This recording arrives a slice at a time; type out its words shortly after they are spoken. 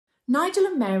Nigel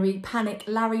and Mary panic,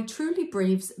 Larry truly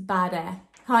breathes bad air.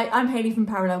 Hi, I'm Hayley from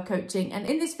Parallel Coaching, and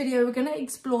in this video we're going to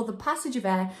explore the passage of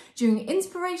air during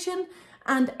inspiration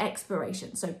and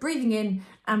expiration, so breathing in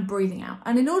and breathing out.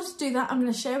 And in order to do that, I'm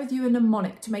going to share with you a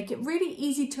mnemonic to make it really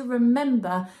easy to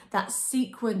remember that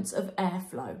sequence of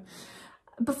airflow.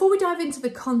 Before we dive into the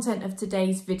content of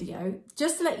today's video,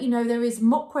 just to let you know, there is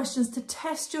mock questions to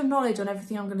test your knowledge on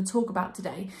everything I'm going to talk about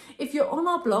today. If you're on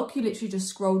our blog, you literally just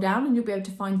scroll down and you'll be able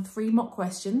to find 3 mock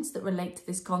questions that relate to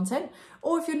this content.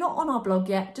 Or if you're not on our blog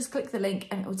yet, just click the link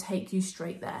and it will take you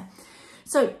straight there.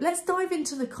 So let's dive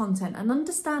into the content and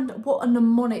understand what a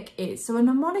mnemonic is. So a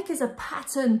mnemonic is a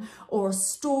pattern or a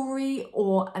story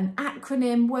or an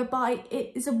acronym whereby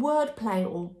it is a wordplay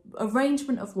or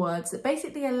arrangement of words that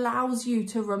basically allows you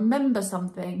to remember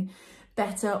something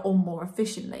better or more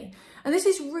efficiently. And this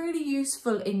is really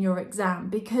useful in your exam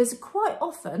because quite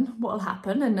often what will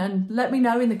happen, and let me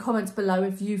know in the comments below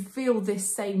if you feel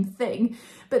this same thing,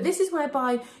 but this is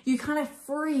whereby you kind of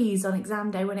freeze on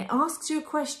exam day when it asks you a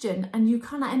question and you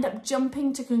kind of end up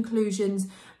jumping to conclusions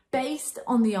based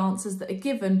on the answers that are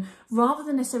given rather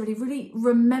than necessarily really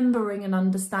remembering and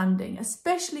understanding,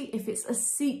 especially if it's a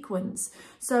sequence.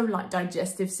 So like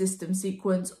digestive system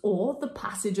sequence or the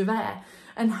passage of air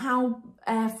and how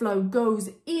airflow goes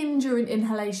in during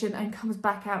inhalation and comes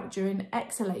back out during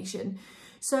exhalation.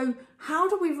 So how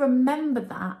do we remember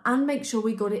that and make sure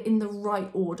we got it in the right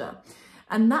order?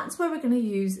 And that's where we're going to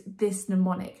use this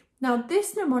mnemonic. Now,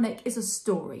 this mnemonic is a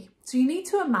story. So you need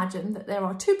to imagine that there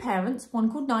are 2 parents,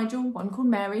 one called Nigel, one called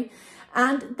Mary,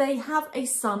 and they have a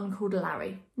son called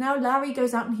Larry. Now, Larry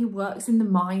goes out and he works in the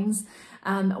mines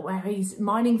where he's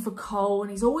mining for coal,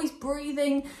 and he's always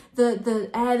breathing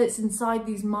the air that's inside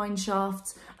these mine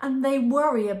shafts, and they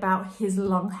worry about his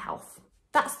lung health.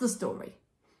 That's the story.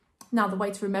 Now, the way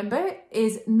to remember it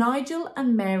is Nigel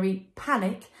and Mary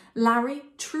panic, Larry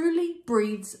truly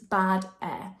breathes bad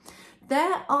air.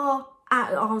 There are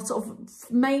sort of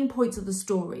main points of the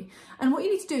story. And what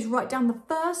you need to do is write down the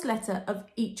first letter of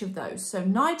each of those. So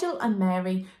Nigel and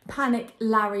Mary panic,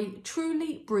 Larry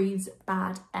truly breathes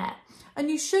bad air. And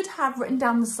you should have written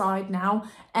down the side now,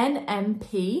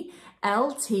 NMP,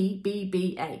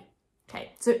 LTBBA.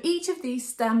 Okay, so each of these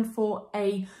stand for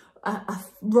a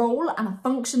role and a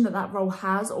function that role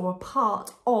has, or a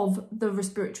part of the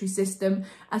respiratory system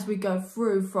as we go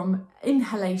through from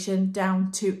inhalation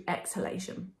down to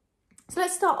exhalation. So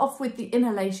let's start off with the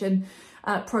inhalation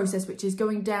process, which is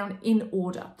going down in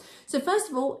order. So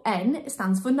first of all, N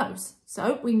stands for nose.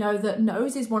 So we know that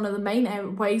nose is one of the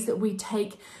main ways that we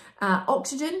take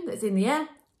oxygen that's in the air,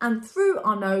 and through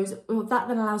our nose, that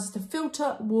then allows us to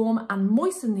filter, warm and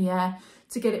moisten the air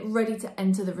to get it ready to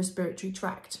enter the respiratory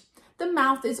tract. The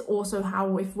mouth is also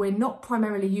how, if we're not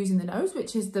primarily using the nose,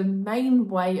 which is the main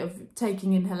way of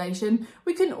taking inhalation,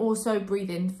 we can also breathe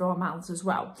in through our mouths as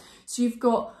well. So you've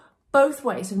got both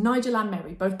ways, so Nigel and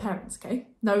Mary, both parents, okay,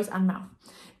 nose and mouth.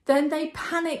 Then they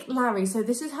panic Larry, so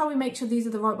this is how we make sure these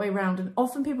are the right way around, and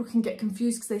often people can get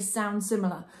confused because they sound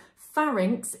similar.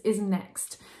 Pharynx is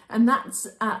next, and that's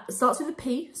starts with a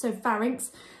P, so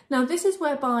pharynx. Now this is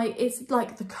whereby it's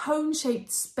like the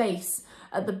cone-shaped space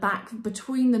at the back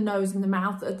between the nose and the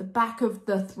mouth at the back of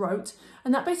the throat,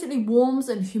 and that basically warms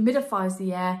and humidifies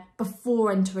the air before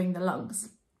entering the lungs.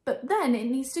 But then it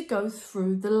needs to go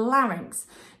through the larynx.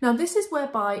 Now this is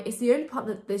whereby it's the only part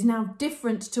that is now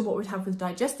different to what we'd have with the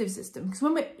digestive system, because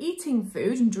when we're eating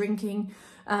food and drinking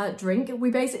drink,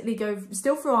 we basically go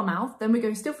still through our mouth, then we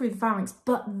go still through the pharynx,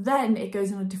 but then it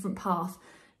goes on a different path.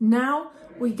 Now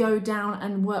we go down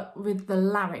and work with the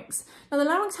larynx. Now the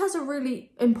larynx has a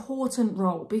really important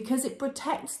role because it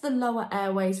protects the lower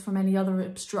airways from any other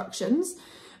obstructions,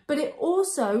 but it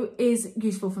also is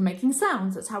useful for making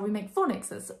sounds. That's how we make phonics.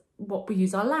 That's what we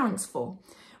use our larynx for.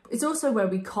 It's also where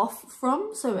we cough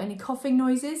from, so any coughing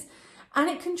noises, and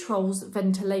it controls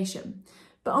ventilation.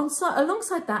 But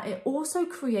alongside that, it also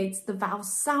creates the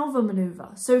Valsalva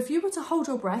maneuver. So if you were to hold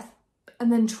your breath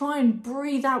and then try and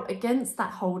breathe out against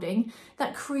that holding,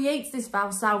 that creates this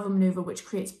Valsalva maneuver, which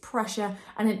creates pressure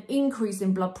and an increase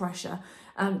in blood pressure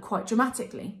quite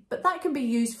dramatically. But that can be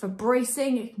used for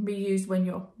bracing. It can be used when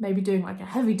you're maybe doing like a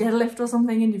heavy deadlift or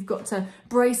something and you've got to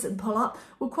brace and pull up.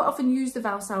 We'll quite often use the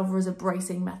Valsalva as a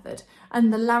bracing method,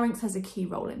 and the larynx has a key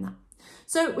role in that.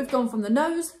 So we've gone from the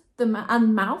nose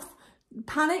and mouth.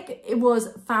 Panic, it was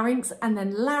pharynx, and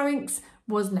then larynx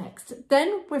was next.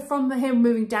 Then we're from here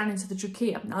moving down into the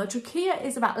trachea. Now the trachea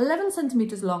is about 11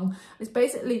 centimeters long. It's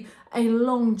basically a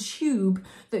long tube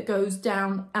that goes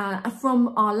down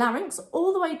from our larynx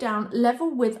all the way down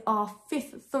level with our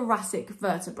 5th thoracic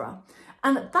vertebra.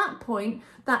 And at that point,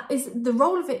 the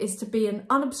role of it is to be an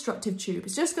unobstructed tube.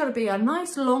 It's just got to be a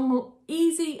nice, long,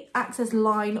 easy access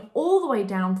line all the way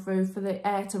down through for the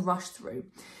air to rush through.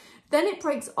 Then it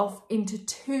breaks off into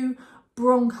 2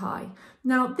 bronchi.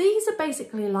 Now, these are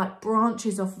basically like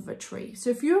branches off of a tree. So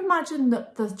if you imagine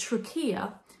that the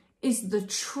trachea is the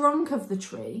trunk of the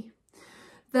tree,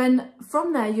 then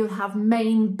from there you'll have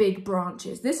main big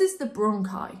branches. This is the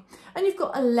bronchi. And you've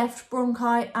got a left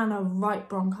bronchi and a right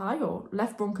bronchi, or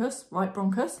left bronchus, right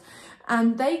bronchus.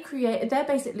 And their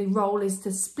basically role is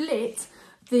to split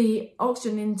the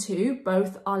oxygen into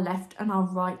both our left and our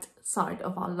right side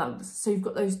of our lungs. So you've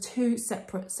got those 2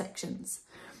 separate sections.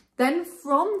 Then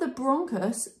from the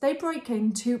bronchus, they break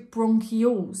into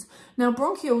bronchioles. Now,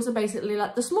 bronchioles are basically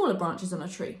like the smaller branches on a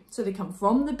tree. So they come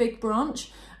from the big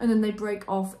branch and then they break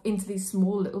off into these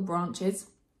small little branches,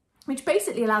 which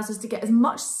basically allows us to get as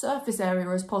much surface area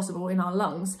as possible in our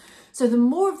lungs. So the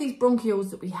more of these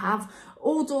bronchioles that we have,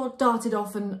 all darted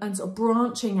off and sort of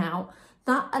branching out,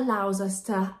 that allows us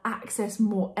to access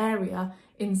more area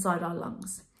inside our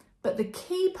lungs. But the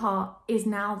key part is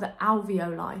now the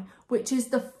alveoli, which is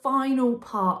the final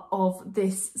part of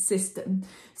this system.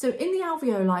 So in the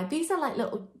alveoli, these are like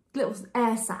little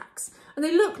air sacs, and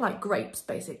they look like grapes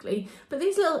basically, but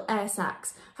these little air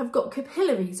sacs have got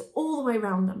capillaries all the way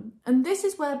around them. And this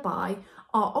is whereby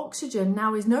our oxygen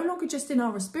now is no longer just in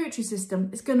our respiratory system,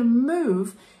 it's going to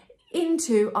move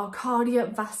into our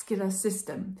cardiovascular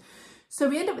system. So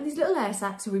we end up with these little air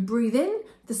sacs, so we breathe in,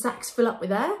 the sacs fill up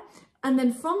with air, and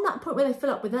then from that point where they fill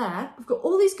up with air, we've got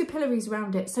all these capillaries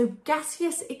around it. So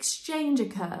gaseous exchange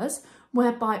occurs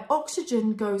whereby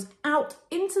oxygen goes out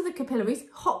into the capillaries,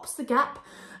 hops the gap,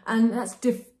 and that's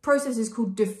process is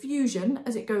called diffusion,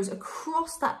 as it goes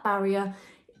across that barrier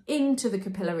into the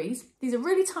capillaries. These are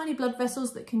really tiny blood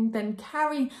vessels that can then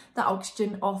carry that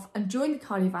oxygen off and join the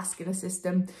cardiovascular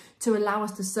system to allow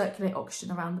us to circulate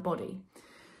oxygen around the body.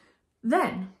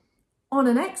 Then, on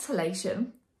an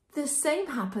exhalation, the same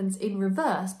happens in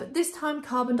reverse, but this time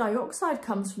carbon dioxide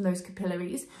comes from those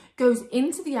capillaries, goes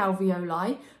into the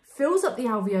alveoli, fills up the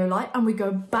alveoli, and we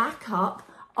go back up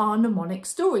our mnemonic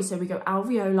story. So we go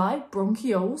alveoli,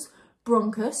 bronchioles,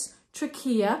 bronchus,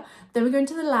 trachea, then we go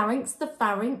into the larynx, the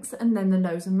pharynx, and then the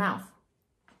nose and mouth.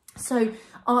 So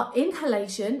our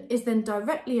inhalation is then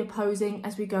directly opposing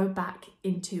as we go back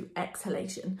into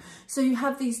exhalation. So you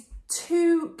have these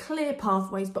 2 clear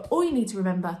pathways, but all you need to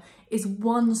remember is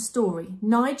one story.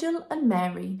 Nigel and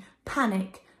Mary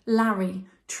panic, Larry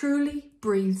truly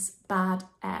breathes bad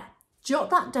air. Jot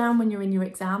that down when you're in your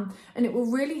exam, and it will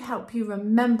really help you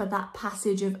remember that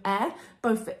passage of air,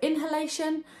 both for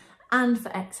inhalation and for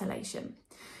exhalation.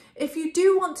 If you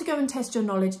do want to go and test your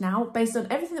knowledge now, based on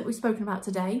everything that we've spoken about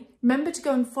today, remember to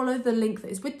go and follow the link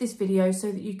that is with this video so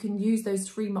that you can use those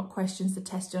 3 mock questions to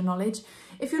test your knowledge.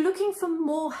 If you're looking for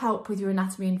more help with your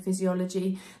anatomy and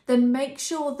physiology, then make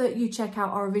sure that you check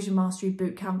out our Revision Mastery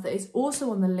Bootcamp that is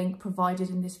also on the link provided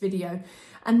in this video.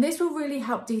 And this will really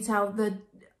help detail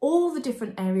all the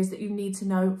different areas that you need to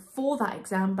know for that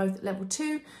exam, both at level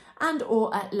 2 and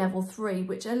or at level 3,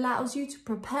 which allows you to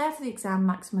prepare for the exam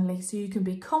maximally so you can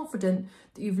be confident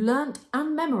that you've learnt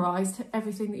and memorised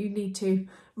everything that you need to,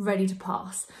 ready to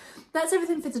pass. That's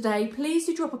everything for today. Please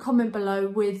do drop a comment below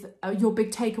with your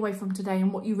big takeaway from today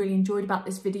and what you really enjoyed about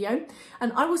this video.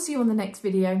 And I will see you on the next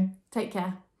video. Take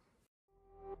care.